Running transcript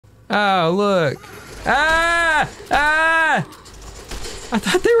Oh, look. Ah! Ah! I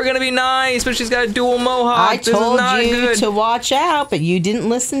thought they were gonna be nice, but she's got a dual mohawk. I This is told not you good. to watch out, but you didn't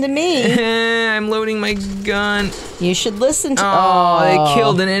listen to me. I'm loading my gun. You should listen to. Oh, they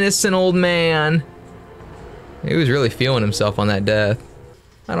killed an innocent old man. He was really feeling himself on that death.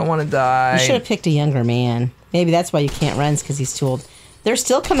 I don't want to die. You should have picked a younger man. Maybe that's why you can't run, because he's too old. They're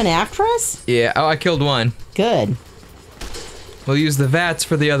still coming after us? Yeah. Oh, I killed one. Good. We'll use the VATS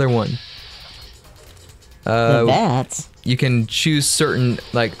for the other one. The VATS? You can choose certain,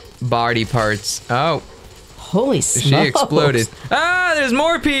 like, body parts. Oh. Holy smokes. She exploded. Ah, there's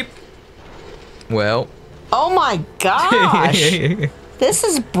more peep. Well. Oh my gosh. This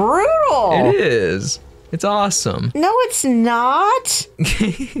is brutal. It is. It's awesome. No, it's not.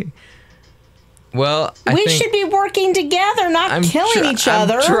 Well, we should be working together, not killing each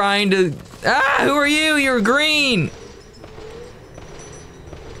other. I'm trying to... Ah, who are you? You're green.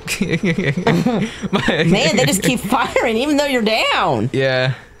 Man, they just keep firing even though you're down.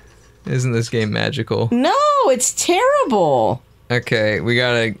 Yeah. Isn't this game magical? No, it's terrible. Okay, we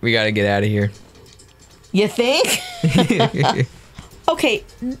gotta get out of here. You think? Okay,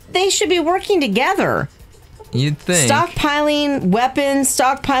 they should be working together. You'd think. Stockpiling weapons,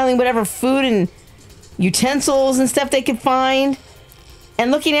 stockpiling whatever food and utensils and stuff they could find, and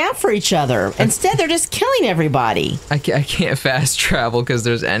looking out for each other. Instead, they're just killing everybody. I can't fast travel because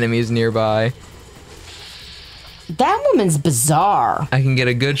there's enemies nearby. That woman's bizarre. I can get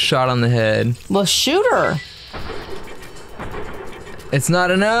a good shot on the head. Well, shoot her. It's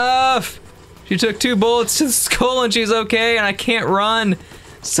not enough! She took 2 bullets to the skull and she's okay, and I can't run.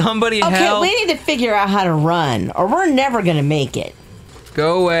 Somebody help. Okay, we need to figure out how to run, or we're never gonna make it.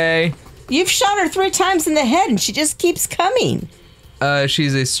 Go away. You've shot her 3 times in the head and she just keeps coming.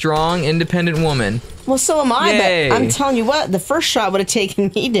 She's a strong, independent woman. Well, so am I, Yay. but I'm telling you what, the first shot would have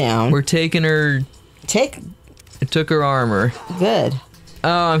taken me down. We're taking her... It took her armor. Good. Oh,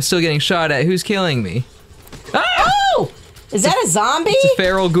 I'm still getting shot at. Who's killing me? Ah! Oh! Is that a zombie? It's a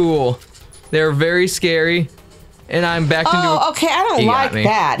feral ghoul. They're very scary. And I'm backed into a... Oh, okay, I don't He got like me.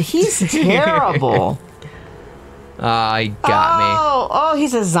 that. He's terrible. He got me. Oh,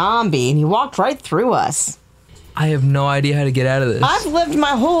 he's a zombie, and he walked right through us. I have no idea how to get out of this. I've lived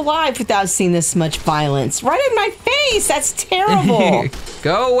my whole life without seeing this much violence. Right in my face! That's terrible!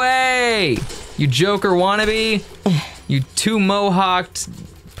 Go away! You Joker wannabe! You 2 mohawked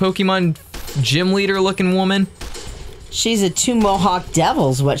Pokemon gym leader looking woman. She's a 2 mohawk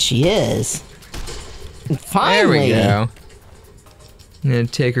devil's what she is. And finally. There we go. I'm gonna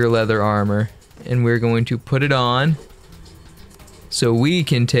take her leather armor, and we're going to put it on so we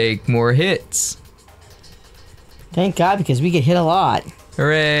can take more hits. Thank God, because we get hit a lot.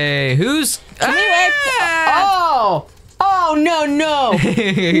 Hooray! Who's... Oh! Oh, no, no!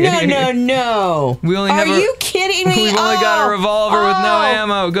 No. We only Are have you kidding me? We've only got a revolver with no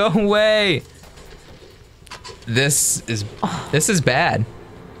ammo. Go away. This is bad.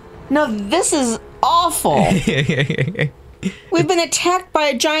 No, this is awful. We've been attacked by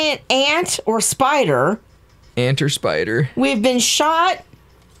a giant ant or spider. Ant or spider. We've been shot.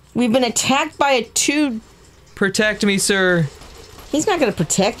 We've been attacked by a 2... Protect me, sir. He's not going to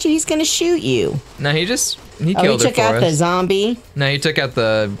protect you. He's going to shoot you. No, he killed he her took for out us. the zombie. No, he took out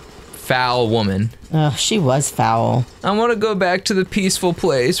the foul woman. Oh, she was foul. I want to go back to the peaceful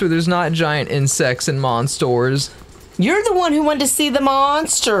place where there's not giant insects and monsters. You're the one who wanted to see the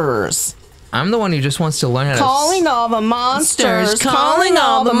monsters. I'm the one who just wants to learn how Calling all the monsters. Calling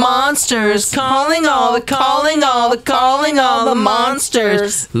all the monsters. Calling all the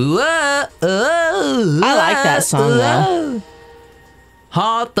monsters. Whoa, I like that song, though.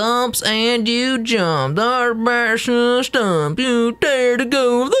 Hot thumps and you jumped. Our bash and stump. You dare to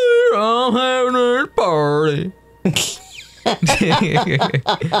go there. I'm having a party.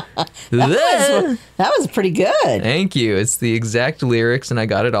 That was pretty good. Thank you. It's the exact lyrics, and I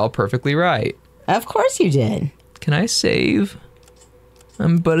got it all perfectly right. Of course you did. Can I save?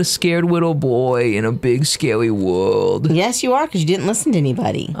 I'm but a scared little boy in a big, scary world. Yes, you are, because you didn't listen to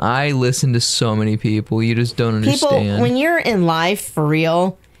anybody. I listen to so many people. You just don't understand. People, when you're in life for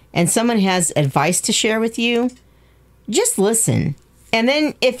real, and someone has advice to share with you, just listen. And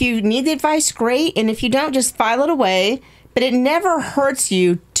then if you need the advice, great. And if you don't, just file it away. But it never hurts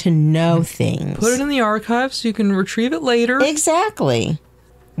you to know things. Put it in the archive so you can retrieve it later. Exactly.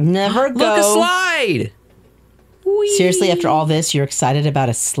 Never go. Look, a slide! Whee. Seriously, after all this, you're excited about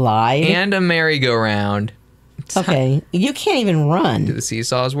a slide? And a merry-go-round. Okay, you can't even run. Do the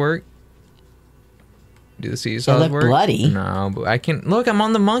seesaws work? Do the seesaws look work? bloody. No, but I can... Look, I'm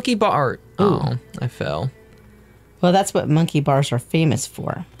on the monkey bar. Oh, I fell. Well, that's what monkey bars are famous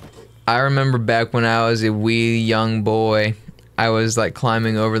for. I remember back when I was a wee young boy, I was like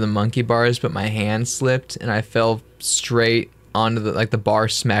climbing over the monkey bars, but my hand slipped and I fell straight onto the bar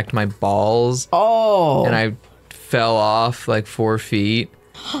smacked my balls. Oh. And I fell off like 4 feet.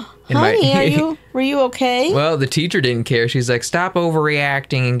 Honey, were you okay? Well, the teacher didn't care. She's like, stop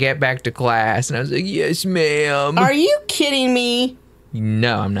overreacting and get back to class. And I was like, yes, ma'am. Are you kidding me?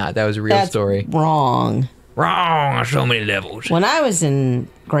 No, I'm not. That was a real story. Wrong. Wrong. So many levels. When I was in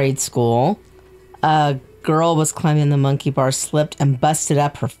grade school, a girl was climbing the monkey bar, slipped and busted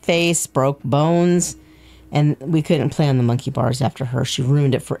up her face, broke bones, and we couldn't play on the monkey bars after her. She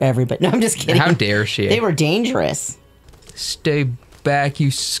ruined it for everybody. No, I'm just kidding. How dare she? They were dangerous. Stay back, you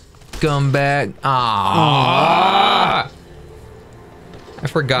scumbag. Ah! I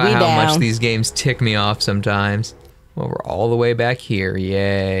forgot how much these games tick me off sometimes. Well, we're all the way back here.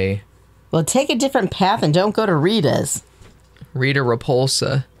 Yay. Well, take a different path and don't go to Rita's. Rita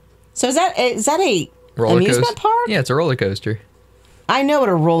Repulsa. So is that a roller amusement coaster? park? Yeah, it's a roller coaster. I know what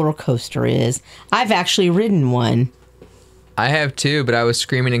a roller coaster is. I've actually ridden one. I have too, but I was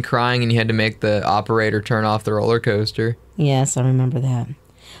screaming and crying and you had to make the operator turn off the roller coaster. Yes, I remember that.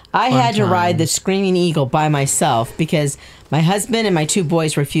 I had to ride the Screaming Eagle by myself because my husband and my 2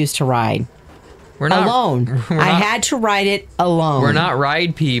 boys refused to ride. Alone. I had to ride it alone. We're not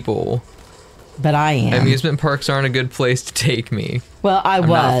ride people. But I am. Amusement parks aren't a good place to take me. Well, I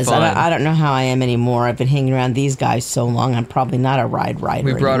was. I don't know how I am anymore. I've been hanging around these guys so long, I'm probably not a rider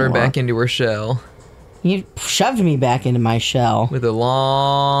We brought her back into her shell. You shoved me back into my shell. With a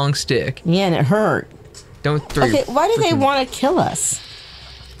long stick. Yeah, and it hurt. Don't throw Okay, why do they want to kill us?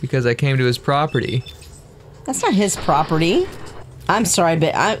 Because I came to his property. That's not his property. I'm sorry,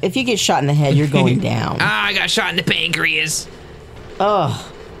 but if you get shot in the head, you're going down. I got shot in the pancreas. Ugh.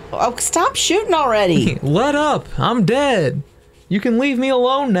 Oh, stop shooting already. Let up. I'm dead. You can leave me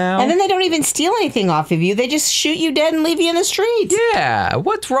alone now. And then they don't even steal anything off of you. They just shoot you dead and leave you in the street. Yeah.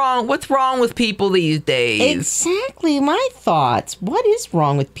 What's wrong? What's wrong with people these days? Exactly my thoughts. What is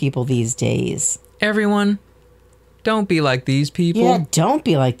wrong with people these days? Everyone, don't be like these people. Yeah, don't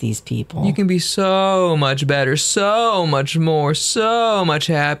be like these people. You can be so much better, so much more, so much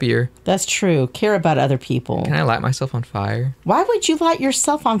happier. That's true. Care about other people. Can I light myself on fire? Why would you light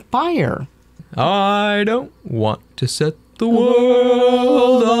yourself on fire? I don't want to set the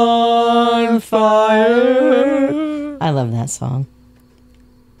world on fire. I love that song.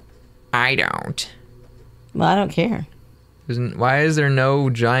 I don't. Well, I don't care. Why is there no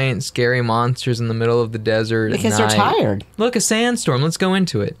giant scary monsters in the middle of the desert Because at they're night? tired. Look, a sandstorm. Let's go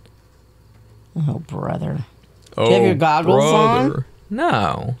into it. Oh, brother. Do you have your goggles on?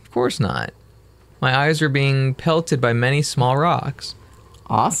 No, of course not. My eyes are being pelted by many small rocks.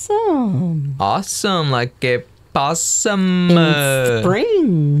 Awesome. Awesome, like a possum.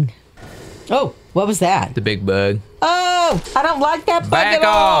 Spring. Oh, what was that? The big bug. Oh, I don't like that bug Back at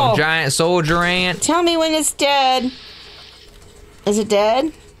all. off, giant soldier ant. Tell me when it's dead. Is it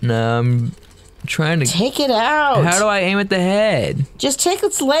dead? No, I'm trying to... Take it out. How do I aim at the head? Just take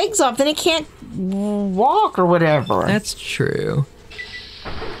its legs off, then it can't walk or whatever. That's true.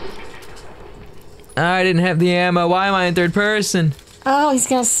 I didn't have the ammo. Why am I in third person? Oh, he's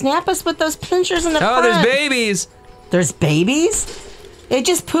gonna snap us with those pinchers in the front. Oh, there's babies. There's babies? It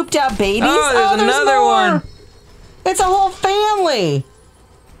just pooped out babies? Oh, there's another more. one. It's a whole family.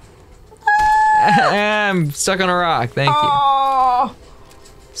 I'm stuck on a rock. Thank you. Oh.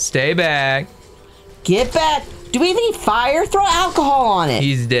 Stay back. Get back. Do we have any fire? Throw alcohol on it.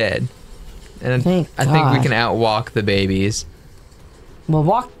 He's dead. And I think we God. can outwalk the babies. Well,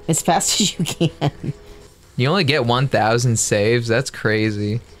 walk as fast as you can. You only get 1,000 saves. That's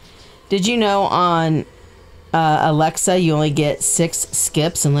crazy. Did you know on Alexa you only get 6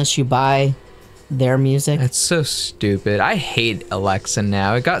 skips unless you buy their music? That's so stupid. I hate Alexa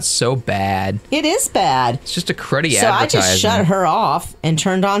now. It got so bad. It is bad. It's just a cruddy So I advertisement. just shut her off and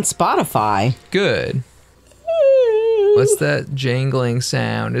turned on Spotify. Good. What's that jangling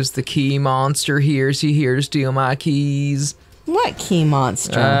sound? Is the key monster here? Is he here to steal my keys? What key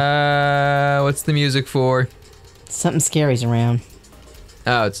monster? What's the music for? Something scary's around.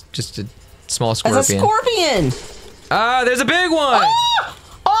 Oh, it's just a small scorpion. It's a scorpion! Ah, there's a big one! Ah!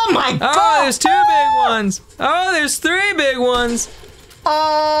 Oh my god! Oh, there's 2 big ones! Oh, there's 3 big ones!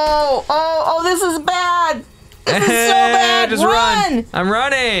 Oh, this is bad! This is so bad! Just run! I'm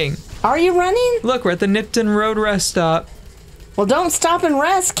running! Are you running? Look, we're at the Nipton Road rest stop. Well, don't stop and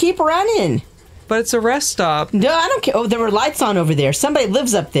rest. Keep running. But it's a rest stop. No, I don't care. Oh, there were lights on over there. Somebody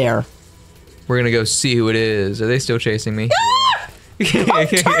lives up there. We're gonna go see who it is. Are they still chasing me? Ah! Oh,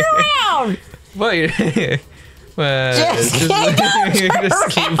 turn around! Wait. Just keep keep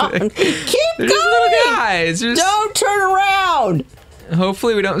going. just little guys. Don't turn around.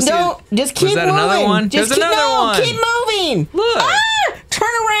 Hopefully we don't see. Just keep moving. Was that another one? Just There's another one. Keep moving. Look. Turn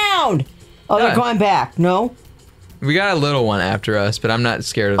around. Oh, they're going back. No. We got a little one after us, but I'm not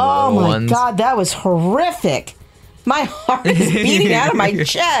scared of the little ones. Oh my God, that was horrific. My heart is beating out of my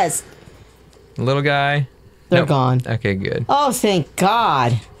chest. Little guy. They're gone. Okay, good. Oh, thank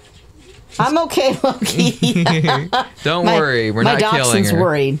God. I'm okay, Loki. Don't worry, we're not killing her.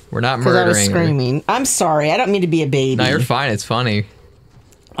 Worried. We're not murdering I was screaming. her. I'm sorry. I don't mean to be a baby. No, you're fine. It's funny.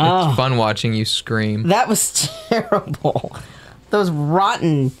 It's fun watching you scream. That was terrible. Those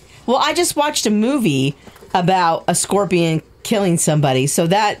rotten. Well, I just watched a movie about a scorpion killing somebody, so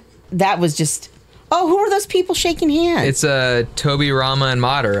that was just. Oh, who are those people shaking hands? It's Toby, Rama, and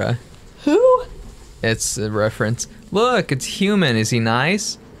Madara. Who? It's a reference. Look, it's human. Is he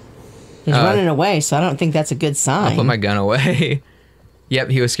nice? He's running away, so I don't think that's a good sign. I'll put my gun away. Yep,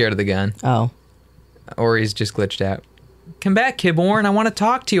 he was scared of the gun. Oh. Or he's just glitched out. Come back, Kibborn. I want to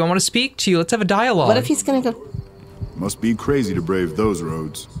talk to you. I want to speak to you. Let's have a dialogue. What if he's going to go... Must be crazy to brave those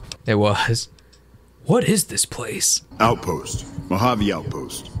roads. It was. What is this place? Outpost. Mojave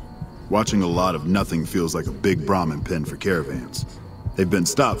Outpost. Watching a lot of nothing feels like a big Brahmin pen for caravans. They've been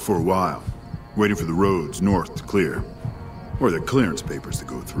stopped for a while, waiting for the roads north to clear. Or their clearance papers to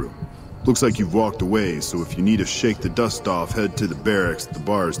go through. Looks like you've walked away, so if you need to shake the dust off, head to the barracks at the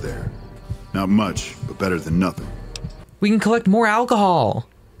bars there. Not much, but better than nothing. We can collect more alcohol.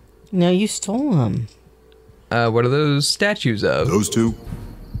 No, you stole them. What are those statues of? Those two?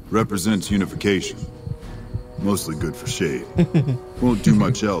 Represents unification. Mostly good for shade. Won't do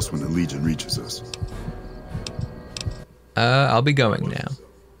much else when the Legion reaches us. I'll be going now.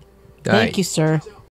 Thank you, sir.